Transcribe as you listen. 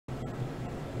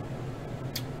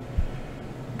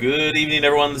Good evening,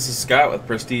 everyone. This is Scott with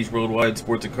Prestige Worldwide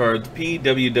Sports and Cards,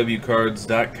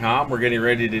 PWWcards.com. We're getting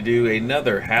ready to do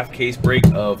another half case break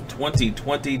of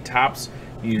 2020 Topps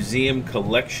Museum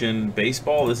Collection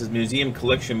Baseball. This is Museum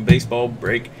Collection Baseball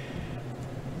break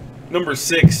number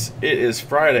 6. It is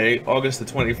Friday, August the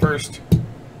 21st.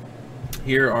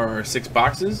 Here are our 6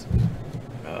 boxes.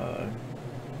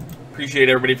 Appreciate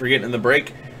everybody for getting in the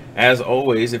break. As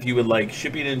always, if you would like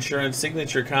shipping insurance,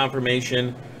 signature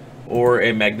confirmation, or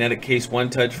a magnetic case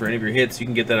one-touch for any of your hits, you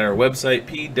can get that at our website,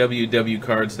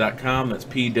 pwwcards.com. That's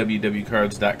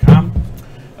pwwcards.com.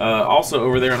 Also,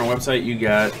 over there on our website, you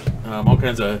got all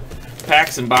kinds of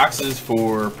packs and boxes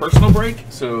for personal break.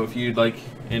 So if you'd like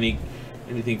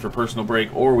anything for personal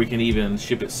break, or we can even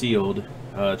ship it sealed,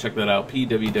 check that out,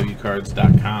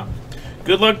 pwwcards.com.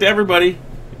 Good luck to everybody.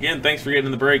 Again, thanks for getting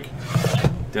in the break.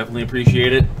 Definitely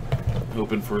appreciate it.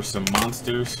 Hoping for some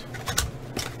monsters.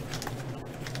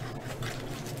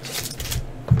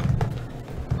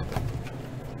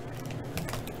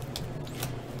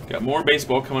 Got more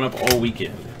baseball coming up all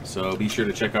weekend, so be sure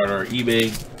to check out our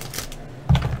eBay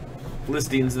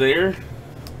listings there.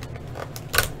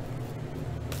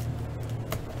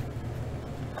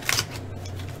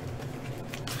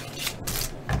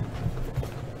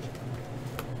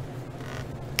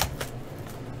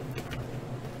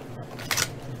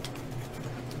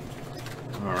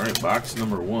 All right, box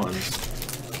number 1.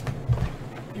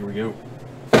 Here we go.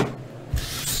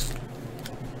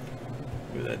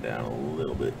 Move that down a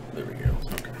little bit. There we go.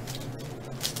 Okay.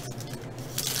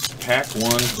 Pack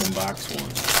 1 from box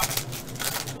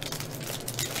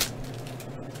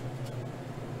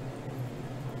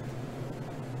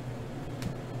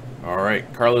 1. All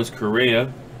right, Carlos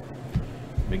Correa,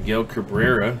 Miguel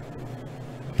Cabrera,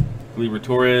 Gleyber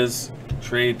Torres,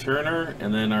 Trey Turner,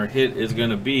 and then our hit is going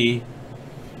to be,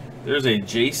 there's a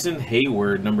Jason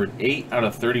Hayward, numbered 8 out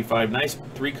of 35. Nice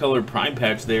 3-color prime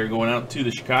patch there going out to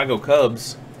the Chicago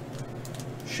Cubs.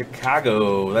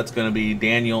 Chicago, that's going to be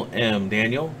Daniel M.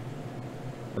 Daniel,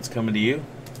 that's coming to you.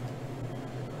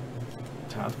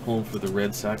 Todd's pulling for the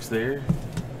Red Sox there.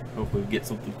 Hopefully we get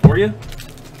something for you.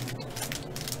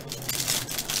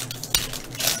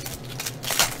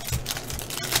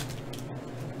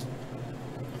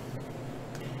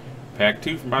 Pack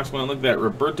 2 from box 1. Look at that.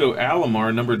 Roberto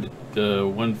Alomar, numbered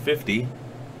 150.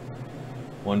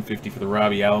 150 for the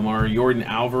Robbie Alomar. Jordan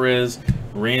Alvarez,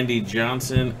 Randy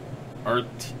Johnson,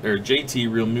 JT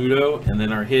Realmuto. And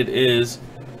then our hit is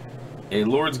a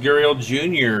Lourdes Gurriel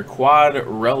Jr. quad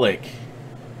relic.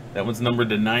 That one's numbered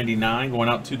to 99, going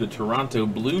out to the Toronto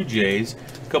Blue Jays.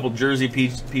 A couple jersey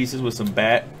pieces with some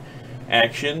bat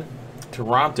action.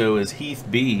 Toronto is Heath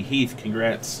B. Heath,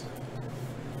 congrats.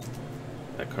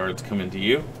 That card's coming to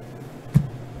you.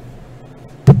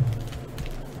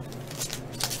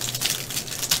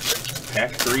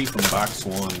 Pack 3 from box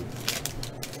 1.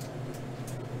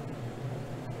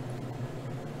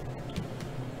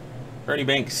 Ernie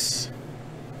Banks,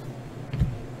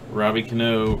 Robbie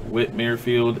Cano, Whit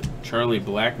Merrifield, Charlie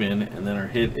Blackmon, and then our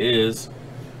hit is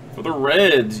for the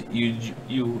Reds,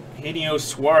 Eugenio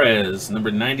Suarez, number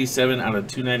 97 out of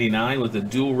 299 with a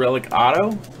dual relic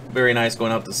auto. Very nice,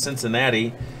 going out to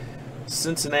Cincinnati.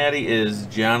 Cincinnati is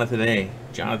Jonathan A.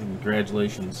 Jonathan,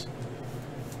 congratulations.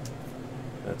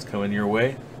 That's coming your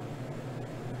way.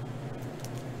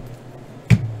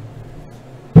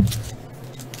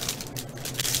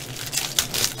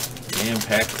 And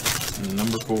pack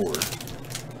number 4.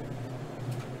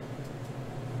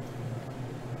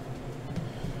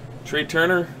 Trey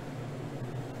Turner,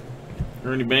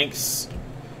 Ernie Banks,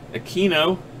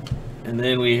 Aquino, and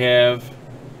then we have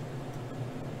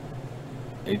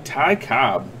a Ty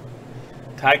Cobb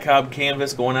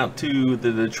canvas going out to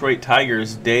the Detroit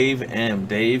Tigers, Dave M.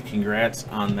 Dave, congrats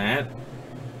on that.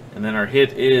 And then our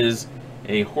hit is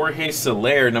a Jorge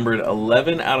Soler, numbered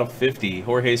 11 out of 50.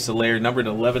 Jorge Soler, numbered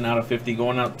 11 out of 50,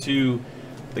 going out to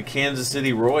the Kansas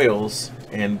City Royals,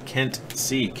 and Kent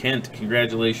C. Kent,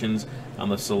 congratulations on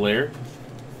the Soler.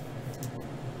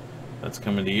 That's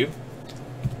coming to you.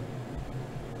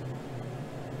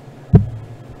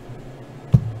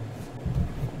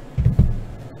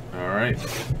 All right,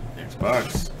 next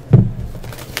box.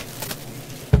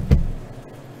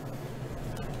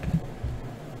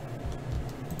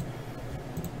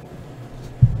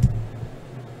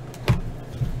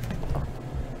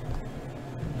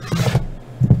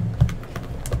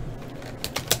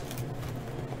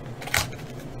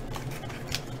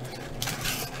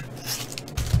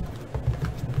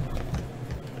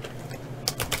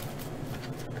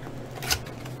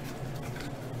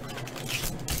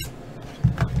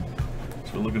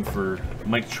 We're looking for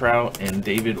Mike Trout and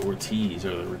David Ortiz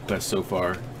are the requests so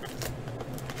far.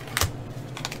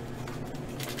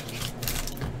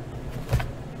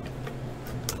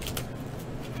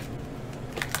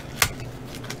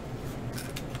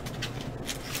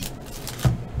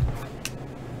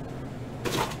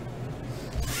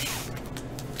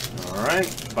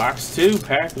 Box 2,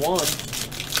 pack 1.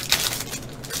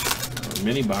 Or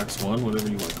mini box 1, whatever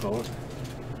you want to call it.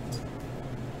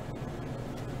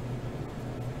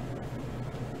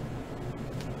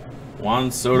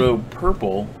 Juan Soto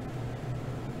purple,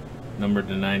 numbered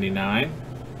to 99.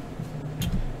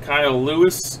 Kyle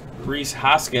Lewis, Rhys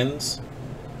Hoskins,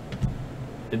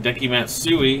 Hideki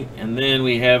Matsui, and then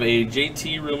we have a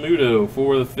JT Realmuto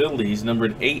for the Phillies,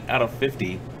 numbered 8 out of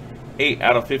 50. 8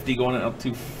 out of 50 going up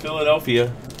to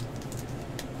Philadelphia.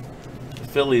 The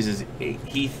Phillies is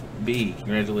Heath B.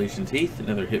 Congratulations, Heath.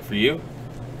 Another hit for you.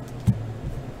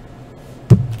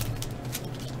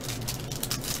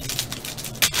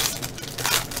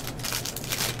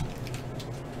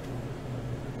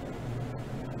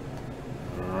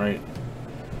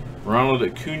 Ronald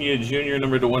Acuna Jr.,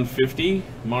 numbered to 150.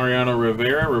 Mariano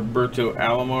Rivera, Roberto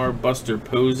Alomar, Buster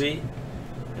Posey.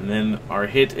 And then our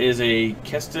hit is a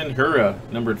Keston Hiura,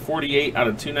 numbered 48 out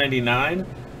of 299.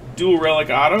 Dual relic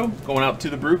auto going out to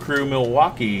the Brew Crew,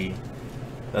 Milwaukee.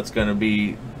 That's going to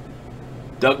be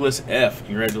Douglas F.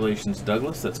 Congratulations,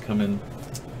 Douglas. That's coming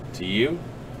to you.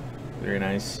 Very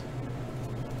nice.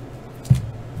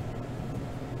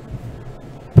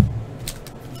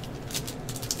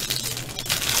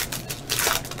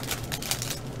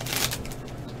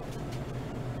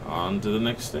 On to the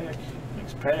next stack,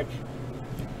 next pack.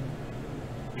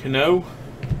 Cano,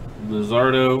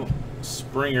 Luzardo,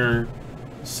 Springer,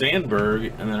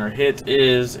 Sandberg, and then our hit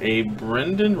is a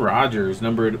Brendan Rodgers,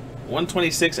 numbered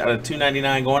 126 out of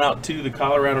 299, going out to the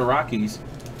Colorado Rockies.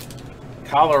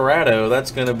 Colorado,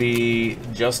 that's going to be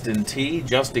Justin T.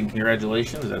 Justin,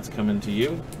 congratulations, that's coming to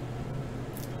you.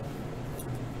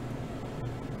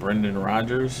 Brendan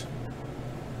Rodgers.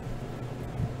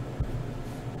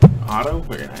 Auto,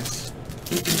 very nice.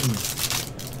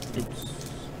 Oops.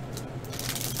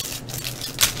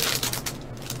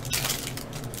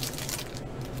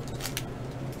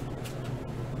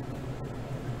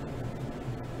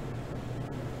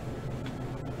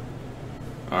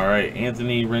 All right,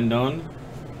 Anthony Rendon,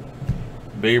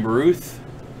 Babe Ruth,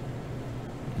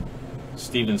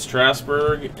 Steven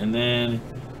Strasburg, and then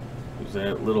who's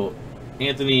that little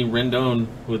Anthony Rendon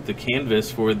with the canvas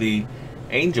for the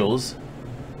Angels.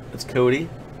 That's Cody.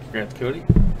 Congrats, Cody.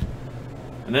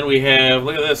 And then we have,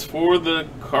 look at this, for the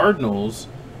Cardinals,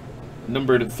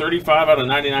 numbered 35 out of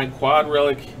 99 quad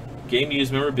relic game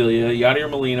used memorabilia, Yadier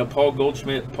Molina, Paul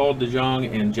Goldschmidt, Paul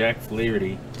DeJong, and Jack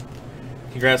Flaherty.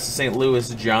 Congrats to St.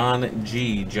 Louis, John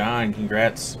G. John,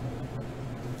 congrats.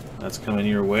 That's coming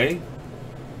your way.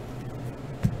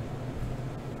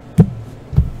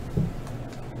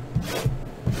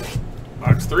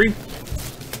 Box 3.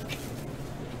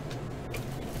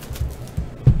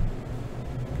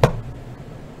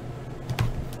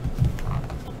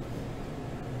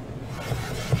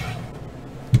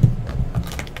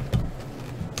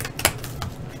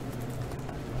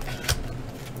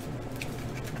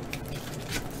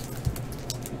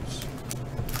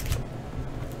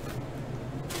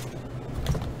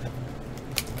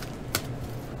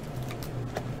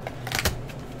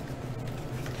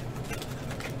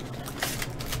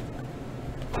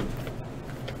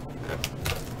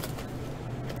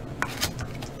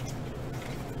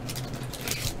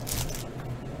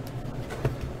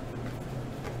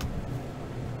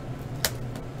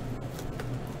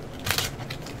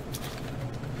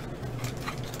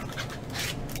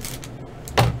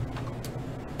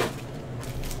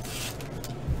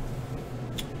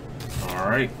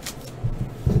 All right,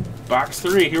 box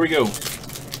 3, here we go.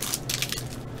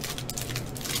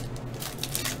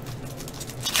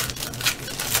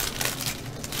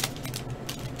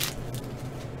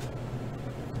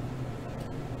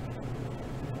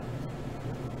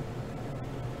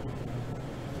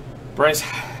 Bryce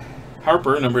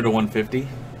Harper, numbered to 150.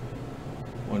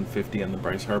 150 on the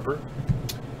Bryce Harper.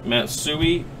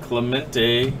 Matsui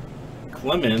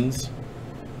Clemens.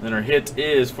 Then our hit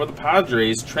is for the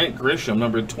Padres, Trent Grisham,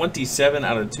 numbered 27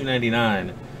 out of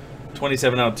 299.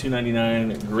 27 out of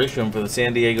 299 Grisham for the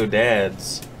San Diego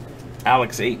Dads.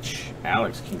 Alex H.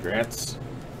 Alex, congrats.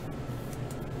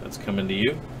 That's coming to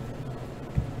you.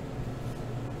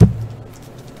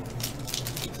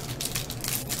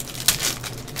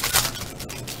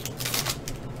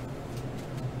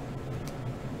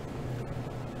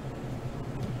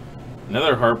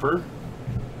 Another Harper.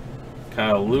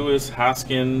 Kyle Lewis,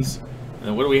 Hoskins,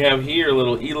 and what do we have here? A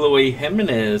little Eloy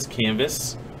Jimenez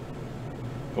canvas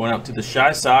going out to the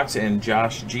Shy Sox and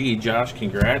Josh G. Josh,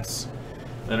 congrats.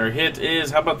 Then our hit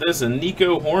is, how about this? A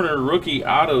Nico Horner rookie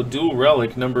auto dual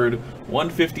relic, numbered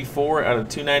 154 out of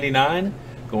 299,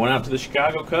 going out to the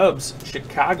Chicago Cubs.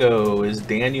 Chicago is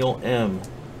Daniel M.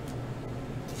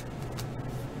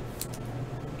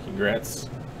 Congrats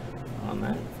on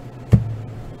that.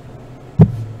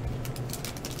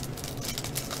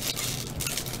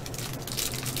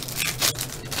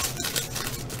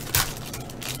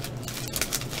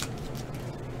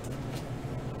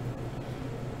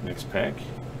 Next pack.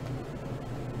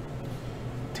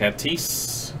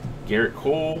 Tatis, Garrett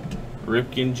Cole,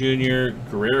 Ripken Jr.,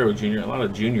 Guerrero Jr., a lot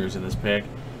of juniors in this pack.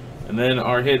 And then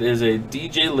our hit is a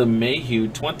DJ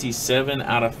LeMahieu, 27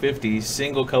 out of 50,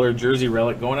 single color jersey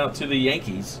relic going out to the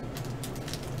Yankees.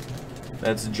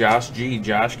 That's Josh G.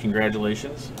 Josh,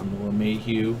 congratulations on the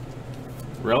LeMahieu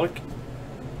relic.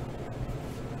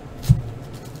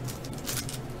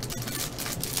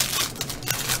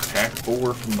 Pack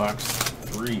 4 from box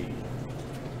 3.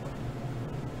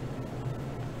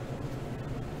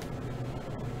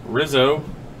 Rizzo,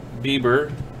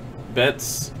 Bieber,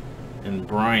 Betts, and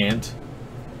Bryant.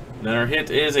 And then our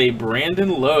hit is a Brandon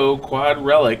Lowe quad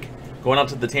relic going out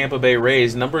to the Tampa Bay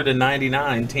Rays, numbered to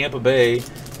 99, Tampa Bay.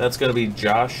 That's going to be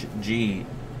Josh G.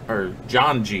 Or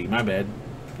John G. My bad.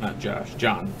 Not Josh.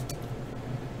 John.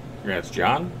 Congrats,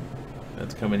 John.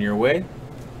 That's coming your way.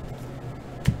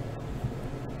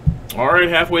 All right,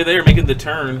 halfway there, making the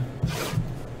turn.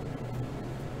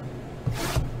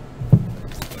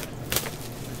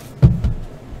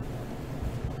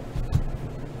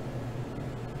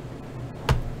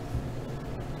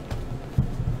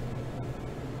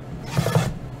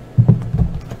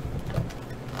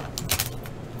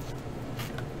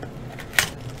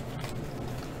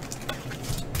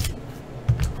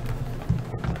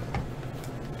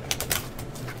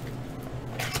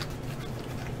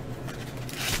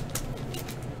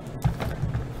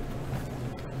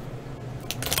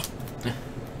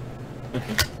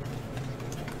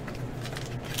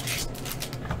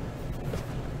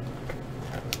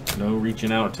 No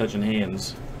reaching out, touching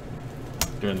hands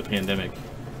during the pandemic.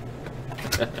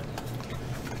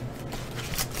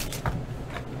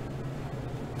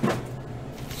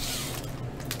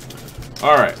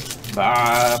 All right,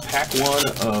 pack 1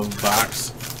 of box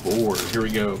 4. Here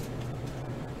we go.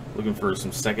 Looking for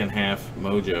some second half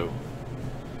mojo.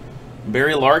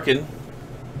 Barry Larkin,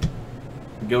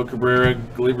 Gil Cabrera,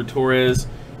 Gleyber Torres,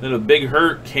 then a big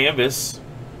hurt canvas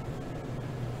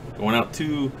going out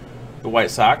to the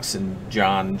White Sox and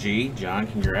John G. John,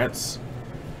 congrats.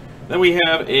 Then we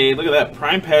have a, look at that,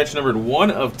 prime patch numbered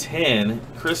 1 of 10,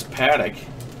 Chris Paddock,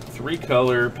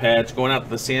 3-color patch going out to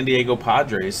the San Diego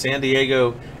Padres. San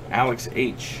Diego, Alex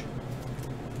H.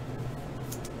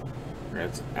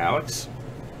 Congrats, Alex.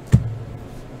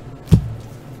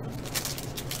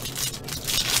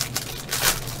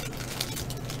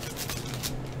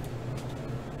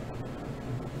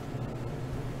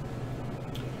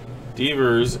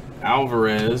 Devers,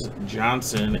 Alvarez,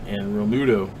 Johnson, and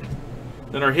Realmuto.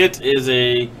 Then our hit is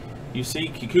a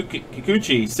Yusei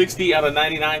Kikuchi, 60 out of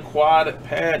 99 quad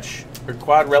patch, or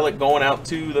quad relic going out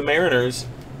to the Mariners,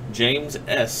 James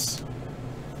S.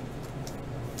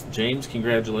 James,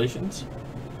 congratulations.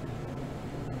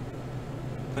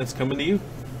 That's coming to you.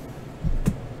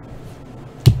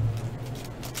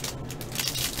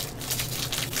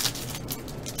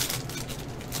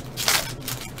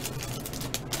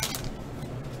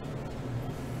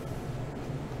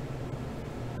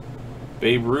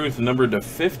 Babe Ruth, numbered to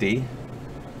 50.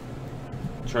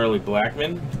 Charlie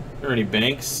Blackmon, Ernie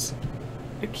Banks,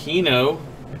 Aquino.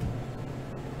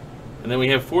 And then we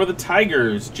have for the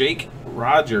Tigers, Jake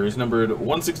Rogers, numbered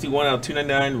 161 out of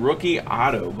 299, rookie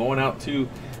auto, going out to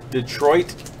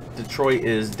Detroit. Detroit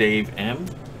is Dave M.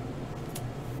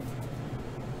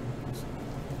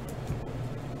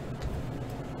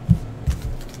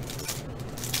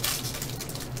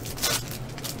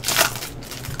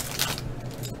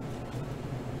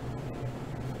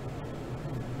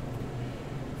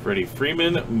 Freddie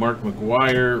Freeman, Mark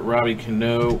McGwire, Robbie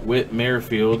Cano, Whit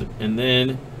Merrifield, and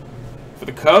then for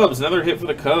the Cubs, another hit for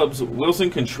the Cubs, Wilson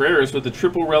Contreras with the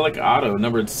triple relic auto,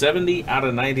 numbered 70 out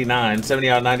of 99. 70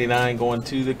 out of 99 going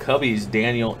to the Cubbies,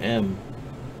 Daniel M.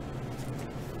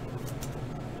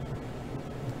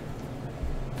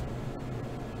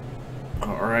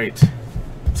 All right,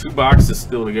 2 boxes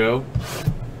still to go.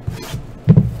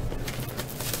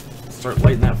 Start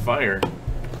lighting that fire.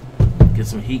 Get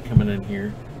some heat coming in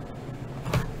here.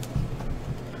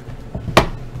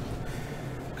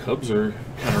 Cubs are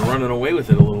kind of running away with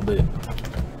it a little bit.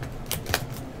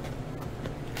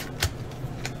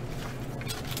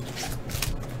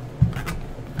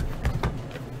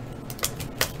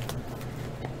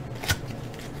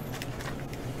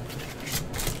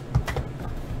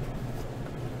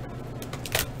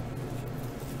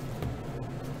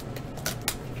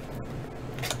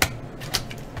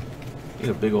 Need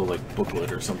a big old like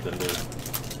booklet or something to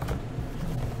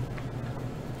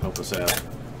help us out.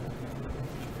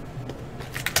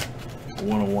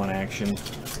 101 action.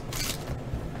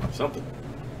 Something.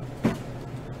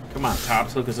 Come on,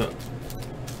 Topps, hook us up.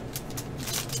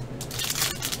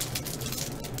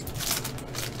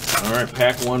 All right,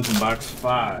 pack 1 from box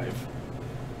 5.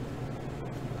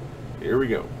 Here we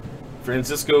go.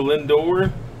 Francisco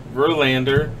Lindor,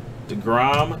 Verlander,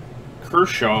 DeGrom,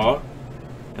 Kershaw,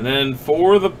 and then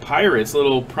for the Pirates,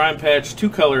 little prime patch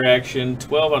 2-color action,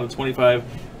 12 out of 25,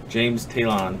 James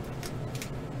Talon.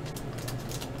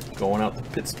 Going out to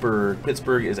Pittsburgh.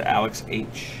 Pittsburgh is Alex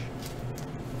H.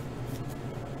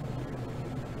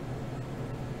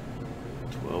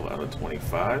 12 out of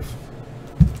 25.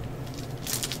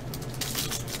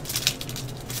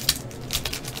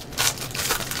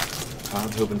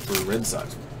 Todd's hoping for a Red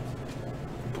Sox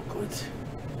booklet.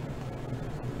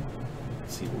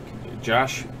 Let's see what we can do.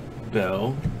 Josh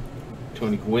Bell,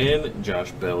 Tony Gwynn,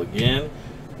 Josh Bell again.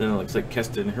 Then it looks like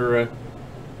Keston Hiura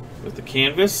with the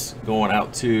canvas going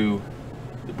out to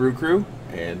the Brew Crew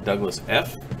and Douglas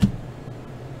F.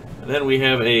 And then we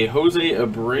have a Jose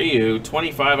Abreu,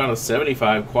 25 out of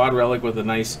 75, quad relic with a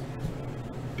nice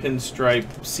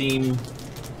pinstripe seam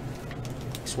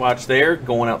swatch there,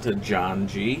 going out to John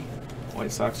G.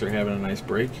 White Sox are having a nice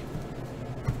break.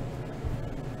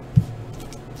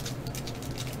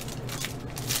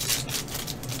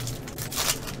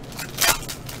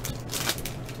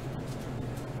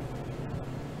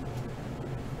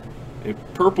 A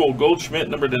purple Goldschmidt,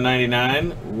 number to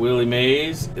 99, Willie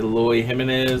Mays, Eloy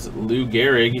Jimenez, Lou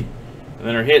Gehrig. And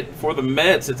then our hit for the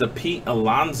Mets, it's a Pete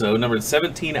Alonso, number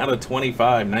 17 out of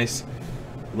 25. Nice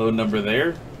low number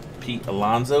there. Pete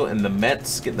Alonso, and the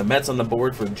Mets, getting the Mets on the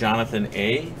board for Jonathan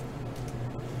A.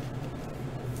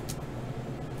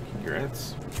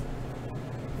 Congrats.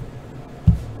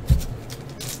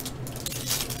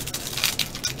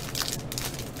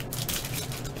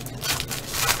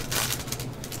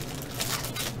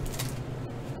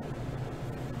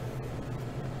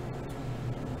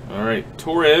 All right,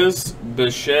 Torres,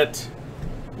 Bichette,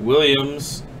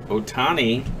 Williams,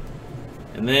 Ohtani.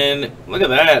 And then, look at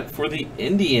that, for the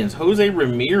Indians, Jose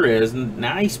Ramirez,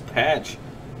 nice patch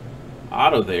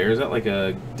auto there. Is that like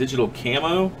a digital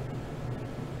camo?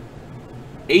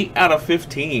 8 out of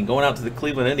 15, going out to the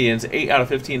Cleveland Indians, 8 out of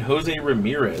 15, Jose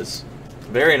Ramirez.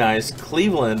 Very nice.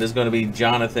 Cleveland is going to be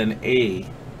Jonathan A.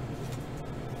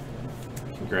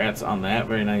 Congrats on that,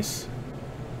 very nice.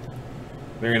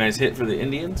 Very nice hit for the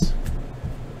Indians.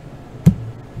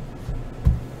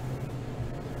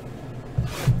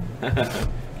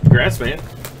 Congrats, man.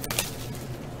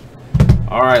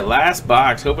 All right, last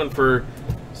box. Hoping for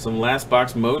some last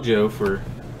box mojo for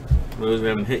those who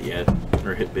haven't hit yet,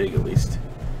 or hit big at least.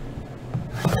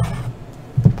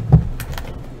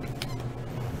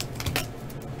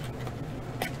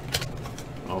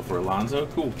 Oh, for Alonso?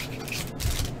 Cool.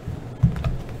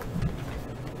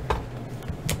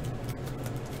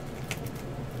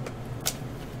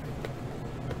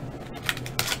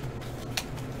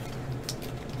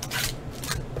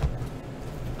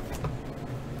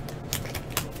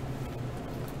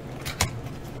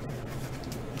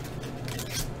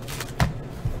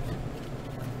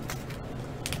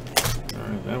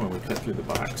 That one we cut through the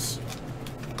box.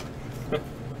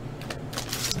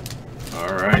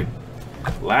 All right,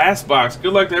 last box.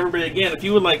 Good luck to everybody again. If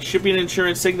you would like shipping,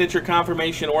 insurance, signature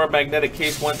confirmation, or a magnetic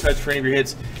case one touch for any of your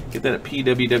hits, get that at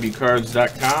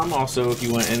pwwcards.com. Also, if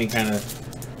you want any kind of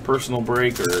personal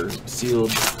break or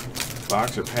sealed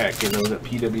box or pack, get those at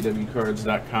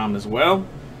pwwcards.com as well.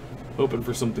 Hoping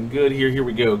for something good here. Here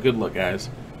we go. Good luck, guys.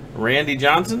 Randy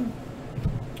Johnson,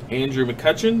 Andrew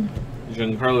McCutchen,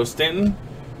 Giancarlo Stanton,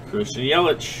 Christian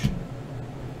Yelich.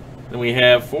 Then we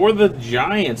have for the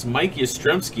Giants, Mike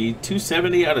Yastrzemski,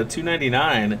 270 out of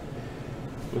 299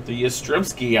 with the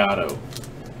Yastrzemski auto.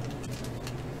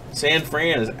 San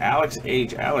Fran is Alex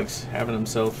H. Alex having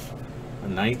himself a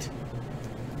night.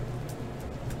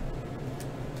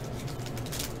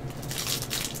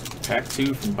 Pack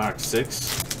 2 from box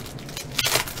 6.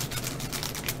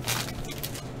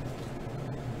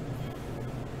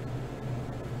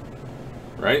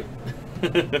 Right?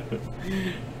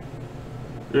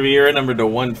 Riviera number to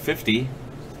 150.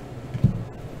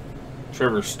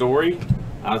 Trevor Story,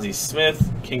 Ozzie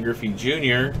Smith, King Griffey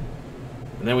Jr.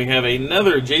 And then we have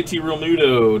another JT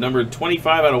Realmuto, number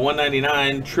 25 out of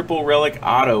 199, triple relic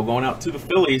auto going out to the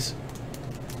Phillies.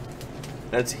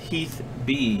 That's Heath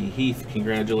B. Heath,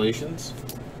 congratulations.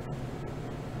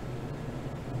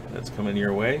 That's coming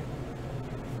your way.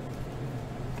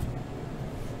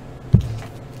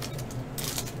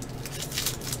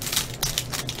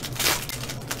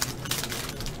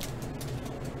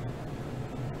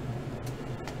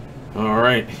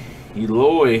 right.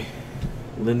 Eloy,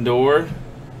 Lindor,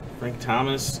 Frank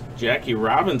Thomas, Jackie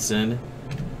Robinson.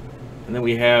 And then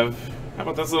we have, how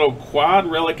about this little quad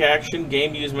relic action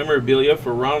game used memorabilia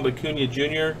for Ronald Acuna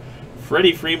Jr.,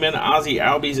 Freddie Freeman, Ozzie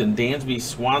Albies, and Dansby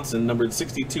Swanson, numbered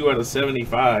 62 out of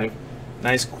 75.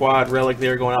 Nice quad relic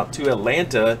there going out to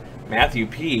Atlanta. Matthew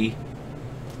P.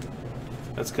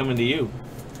 That's coming to you.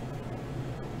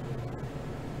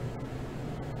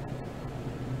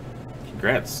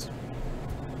 Congrats.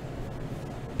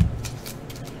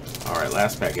 All right,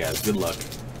 last pack, guys. Good luck.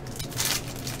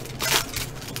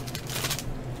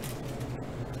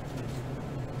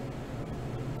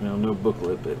 No, no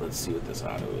booklet, but let's see what this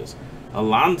auto is.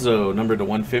 Alonso, numbered to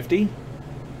 150.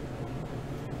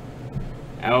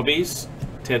 Albies,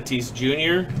 Tatis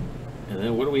Jr. And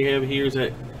then what do we have here? Is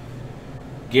that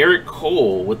Garrett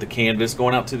Cole with the canvas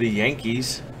going out to the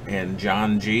Yankees. And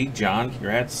John G. John,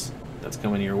 congrats. That's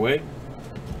coming your way.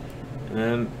 And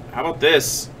then, how about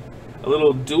this? A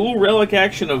little dual relic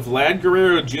action of Vlad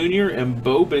Guerrero Jr. and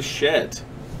Bo Bichette.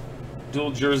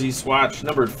 Dual jersey swatch,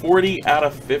 numbered 40 out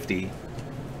of 50.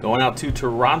 Going out to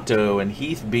Toronto and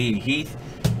Heath B. Heath,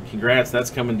 congrats.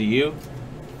 That's coming to you.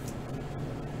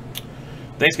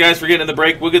 Thanks, guys, for getting in the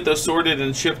break. We'll get those sorted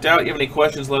and shipped out. If you have any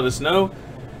questions, let us know.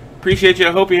 Appreciate you.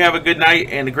 I hope you have a good night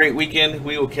and a great weekend.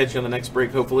 We will catch you on the next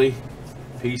break, hopefully.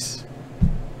 Peace.